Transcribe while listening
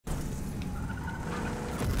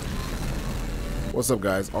What's up,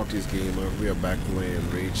 guys? Artis Gamer. We are back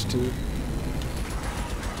playing Rage 2.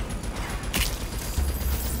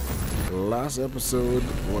 Last episode,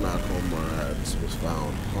 one of our comrades was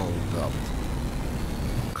found hung up,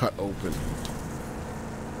 cut open,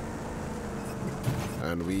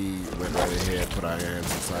 and we went right ahead, put our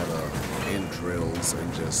hands inside our entrails,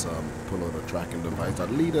 and just pull out a tracking device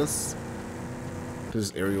that lead us to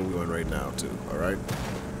this area we're in right now, too. All right.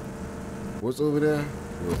 What's over there?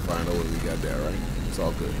 We'll find out what we got there, right? It's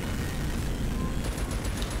all good.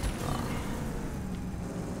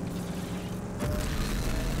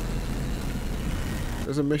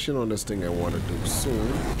 There's a mission on this thing I want to do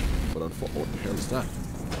soon, but unfortunately, what the hell is that?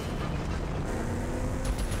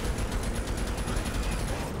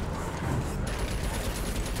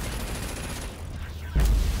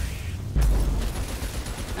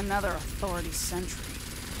 Another authority sentry.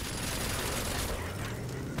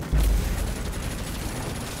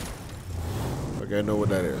 Okay, I know what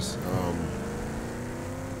that is.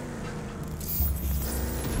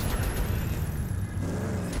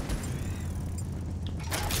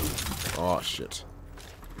 Oh shit.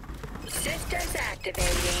 Systems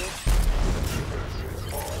activating.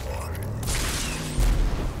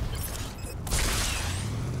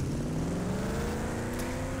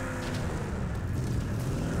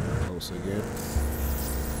 Close again.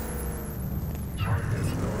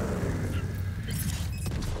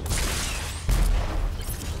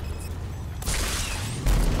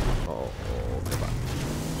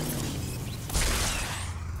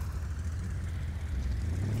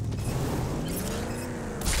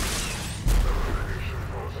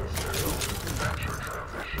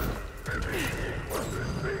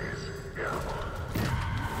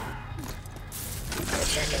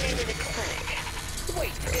 Checking into the clinic.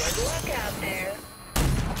 Wait, good luck out there.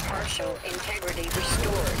 Partial integrity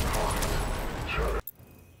restored.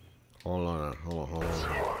 Hold on.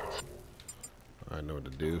 I know what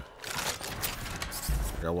to do.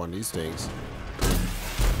 I got one of these things.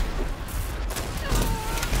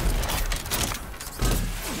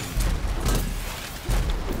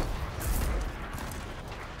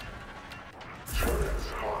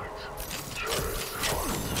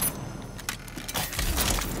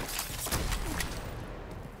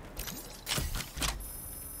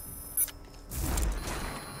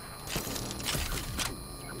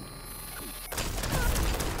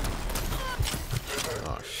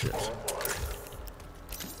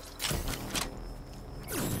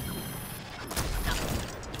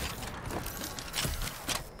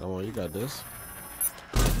 Come on, you got this.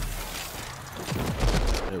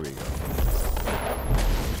 There we go.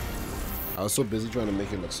 I was so busy trying to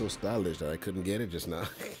make it look so stylish that I couldn't get it just now.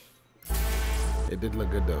 It did look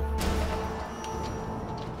good though.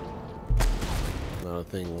 Another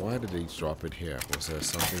thing, why did they drop it here? Was there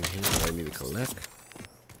something here that I need to collect?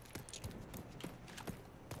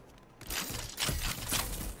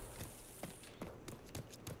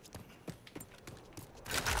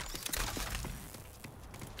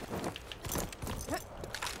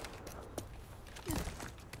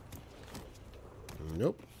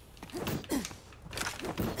 Nope.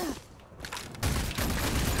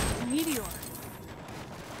 Meteor.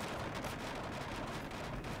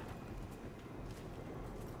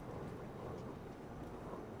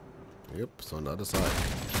 Yep, it's on the other side.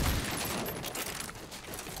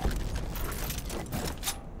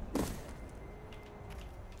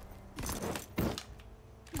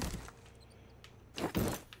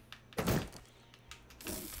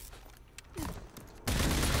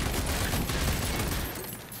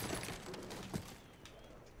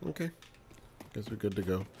 Okay, guess we're good to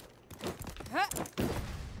go.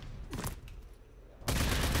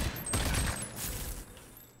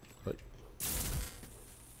 Right.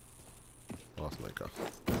 Lost my car.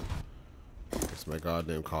 It's my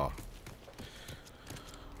goddamn car.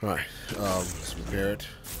 Alright, let's repair it.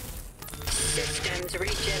 Systems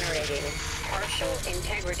regenerating. Partial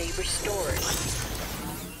integrity restored.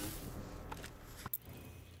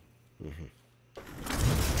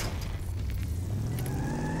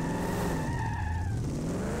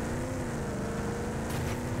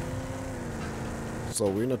 So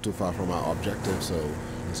we're not too far from our objective, so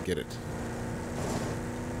let's get it.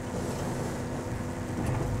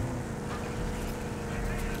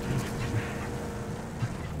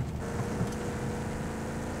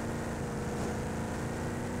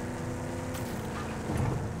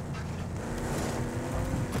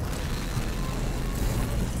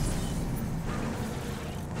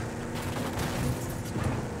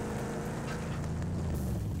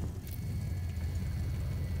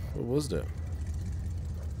 What was that?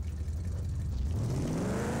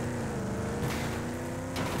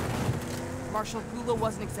 Marshal, Gula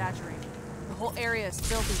wasn't exaggerating. The whole area is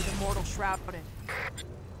filled with immortal shrouded.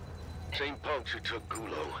 Same punks who took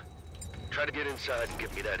Gulo. Try to get inside and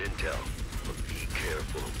give me that intel. But be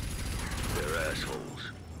careful. They're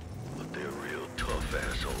assholes. But they're real tough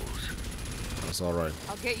assholes. That's alright.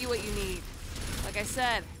 I'll get you what you need. Like I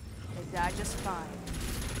said, they died just fine.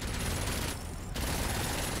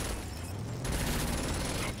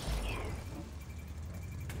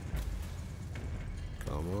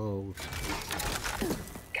 Come on.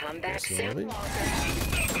 Come back Yes, soon, Lordy. Walker.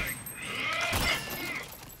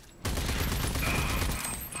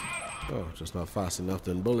 Oh, just not fast enough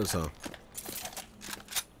than bullets, huh?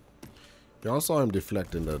 Y'all saw him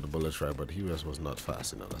deflecting the bullets, right? But he was not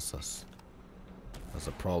fast enough. That's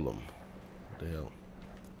a problem. What the hell?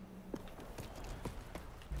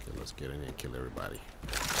 Okay, let's get in here and kill everybody.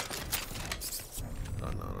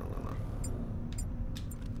 Oh, no.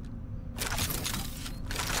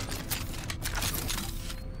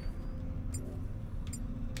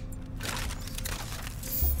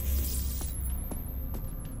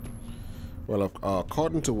 Well,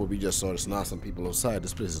 according to what we just saw, there's not some people outside.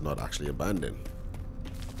 This place is not actually abandoned.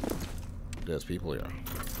 There's people here.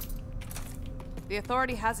 The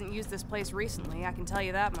Authority hasn't used this place recently, I can tell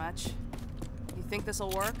you that much. You think this'll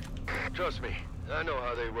work? Trust me, I know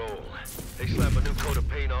how they roll. They slap a new coat of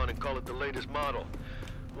paint on and call it the latest model.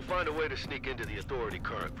 We'll find a way to sneak into the Authority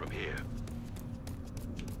current from here.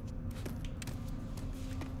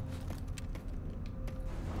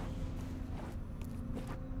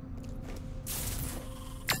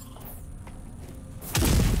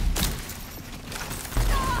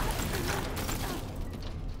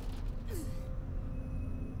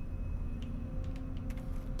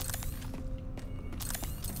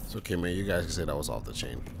 It's okay, man. You guys can say that was off the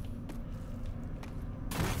chain.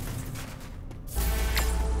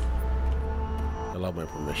 I love my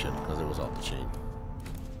permission because it was off the chain.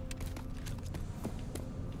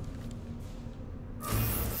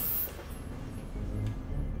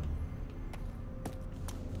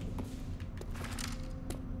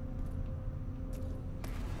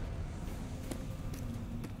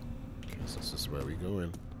 Okay, so this is where we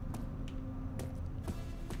going.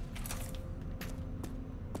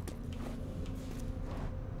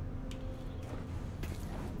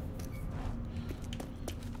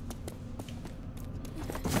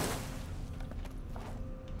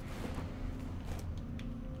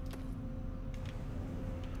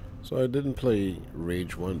 So I didn't play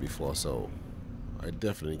Rage 1 before, so I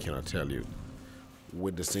definitely cannot tell you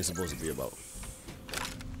what this thing's supposed to be about.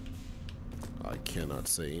 I cannot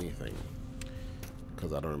say anything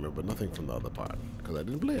because I don't remember nothing from the other part because I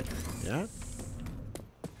didn't play it. Yeah?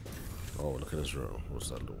 Oh, look at this room. What's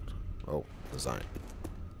that loot? Oh, design.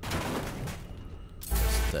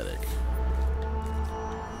 Aesthetic.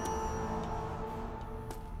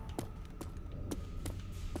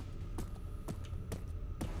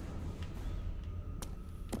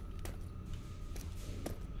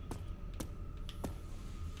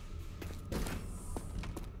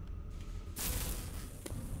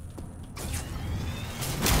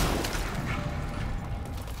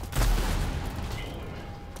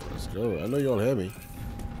 Go. I know y'all hear me.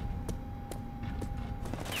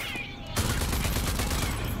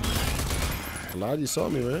 Glad you saw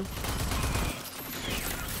me, man.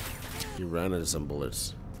 He ran into some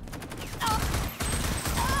bullets.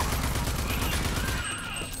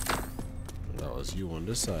 That was you on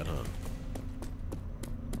this side, huh?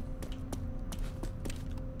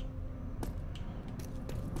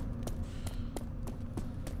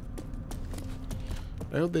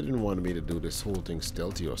 I hope they didn't want me to do this whole thing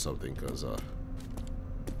stealthy or something, because, as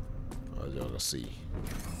y'all gonna see,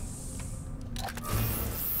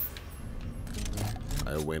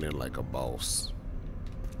 I went in like a boss.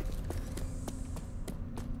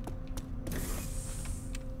 I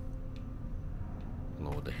don't know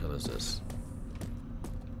what the hell is this.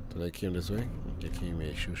 Did I came this way? Okay, came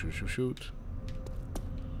here. Shoot.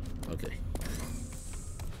 Okay.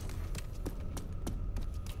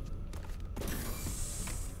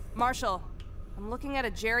 Marshal, I'm looking at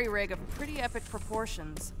a jerry-rig of pretty epic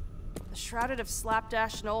proportions. The Shrouded have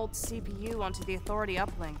slapdashed an old CPU onto the Authority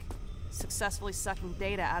uplink, successfully sucking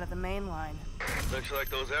data out of the main line. Looks like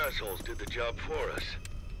those assholes did the job for us.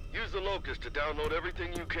 Use the Locust to download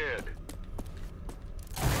everything you can.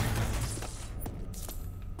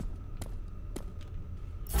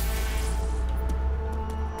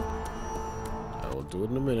 I will do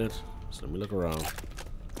it in a minute. So let me look around.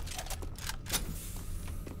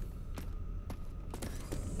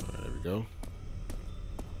 There we go.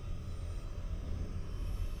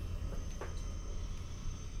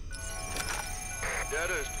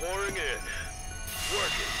 Data is pouring in.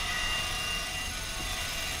 Working.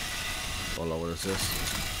 Hold on, what is this?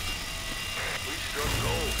 We struck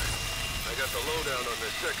gold. I got the lowdown on the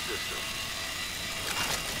sex system.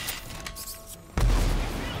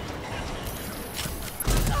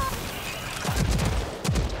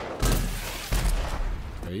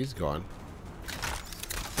 Oh, he's gone.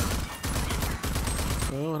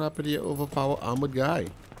 Oh, what happened to your overpowered armored guy?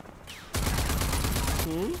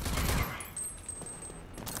 Hmm?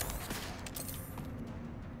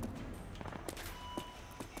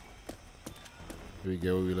 Did we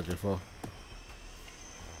get what we're looking for?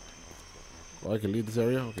 Oh, I can leave this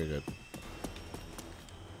area? Okay, good.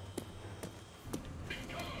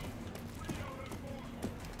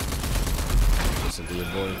 Listen to your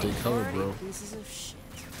boy and take cover, bro. Pieces of shit.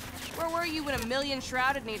 Where were you when a million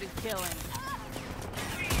Shrouded needed killing?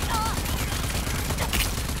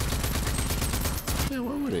 Yeah,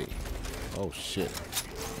 where were they? Oh, shit.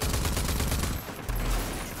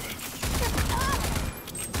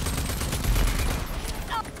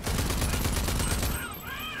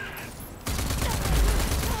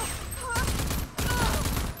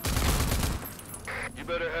 You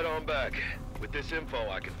better head on back. With this info,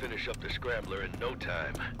 I can finish up the Scrambler in no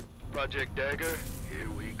time. Project Dagger, here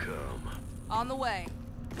we come. On the way.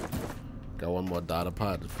 Got one more data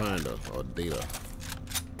pod to find her, or data.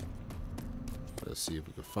 Let's see if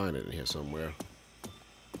we can find it in here somewhere.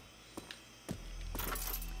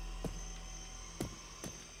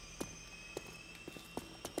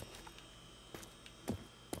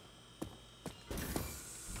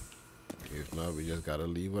 If not, we just gotta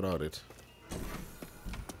leave without it.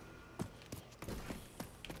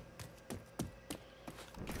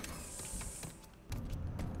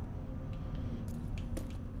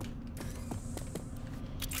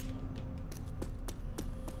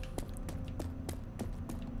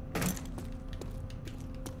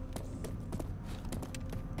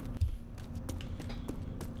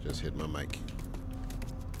 Just hit my mic.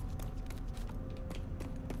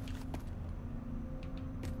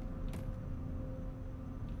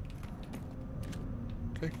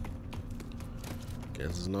 Okay. Guess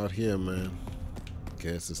it's not here, man.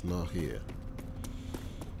 Guess it's not here.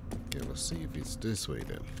 Okay, let's see if it's this way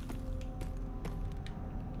then.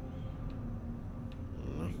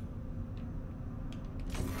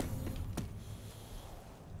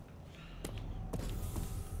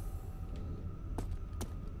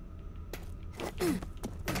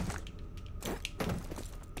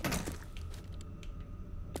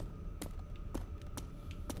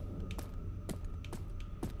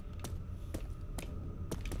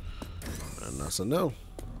 And that's a no.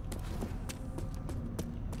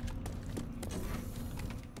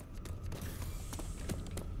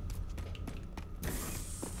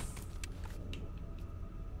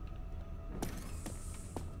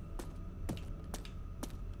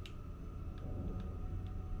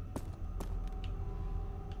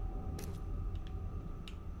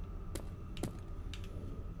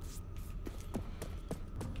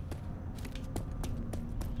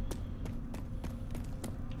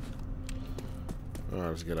 All right,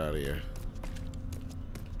 let's get out of here.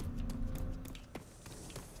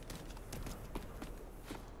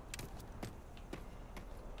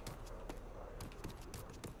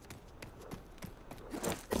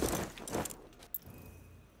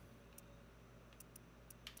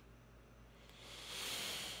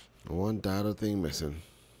 One data thing missing.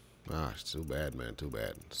 Ah, it's too bad, man. Too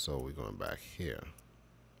bad. So we're going back here.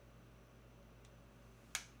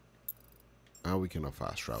 Now we cannot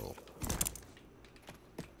fast travel.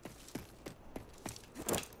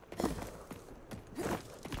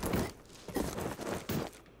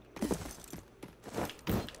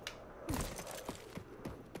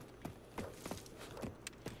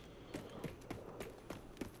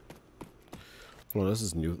 Well, this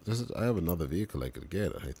is new. I have another vehicle I could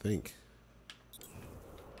get, I think.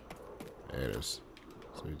 There it is.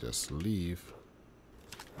 So we just leave.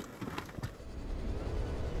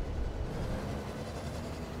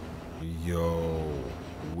 Yo,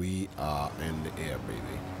 we are in the air,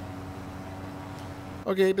 baby.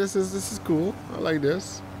 Okay, this is cool. I like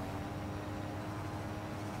this.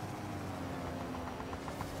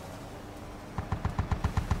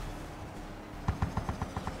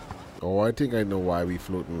 Oh, I think I know why we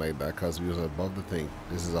floating like that, because we was above the thing.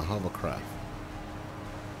 This is a hovercraft.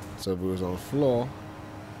 So if we was on the floor,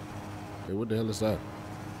 hey, what the hell is that?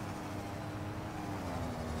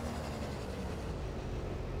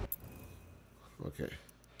 Okay,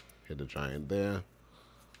 hit the giant there.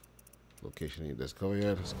 Location ain't discovered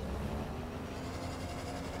yet.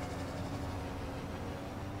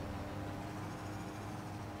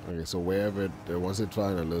 Okay, so wherever once it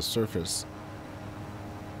finds a little surface,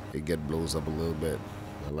 it blows up a little bit.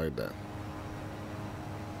 I like that.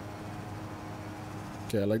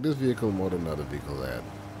 Okay, I like this vehicle more than other vehicles I had.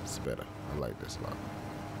 It's better. I like this a lot.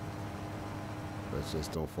 Let's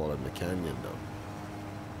just don't fall in the canyon though.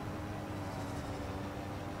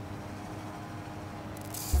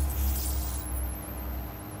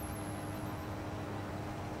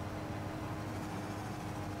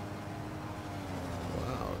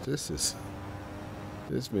 Wow, this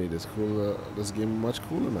made this cooler. This game much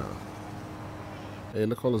cooler now. Hey,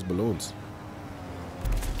 look all those balloons.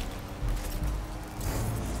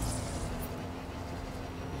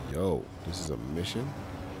 Yo, this is a mission.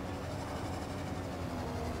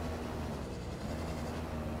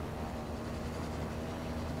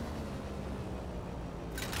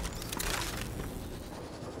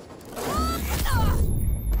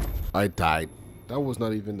 I died. That was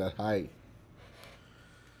not even that high.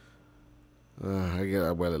 I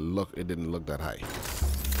get well. It didn't look that high.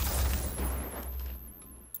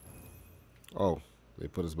 Oh, they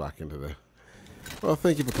put us back into the. Well,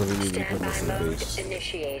 thank you for putting us in the base.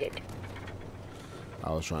 Initiated.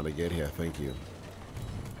 I was trying to get here. Thank you.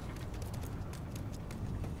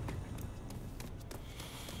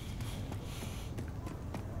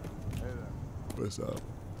 What's up?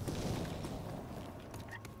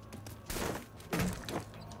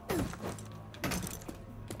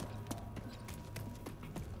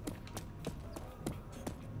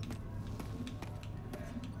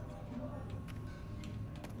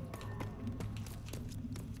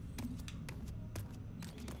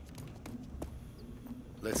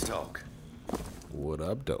 Let's talk. What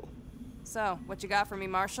up, though? So, what you got for me,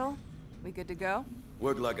 Marshall? We good to go?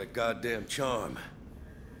 Worked like a goddamn charm.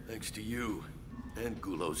 Thanks to you and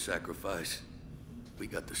Gulo's sacrifice, we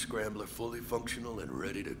got the Scrambler fully functional and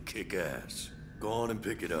ready to kick ass. Go on and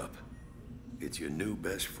pick it up. It's your new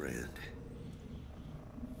best friend.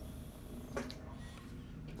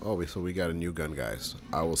 Oh, so we got a new gun, guys.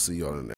 I will see you on the next.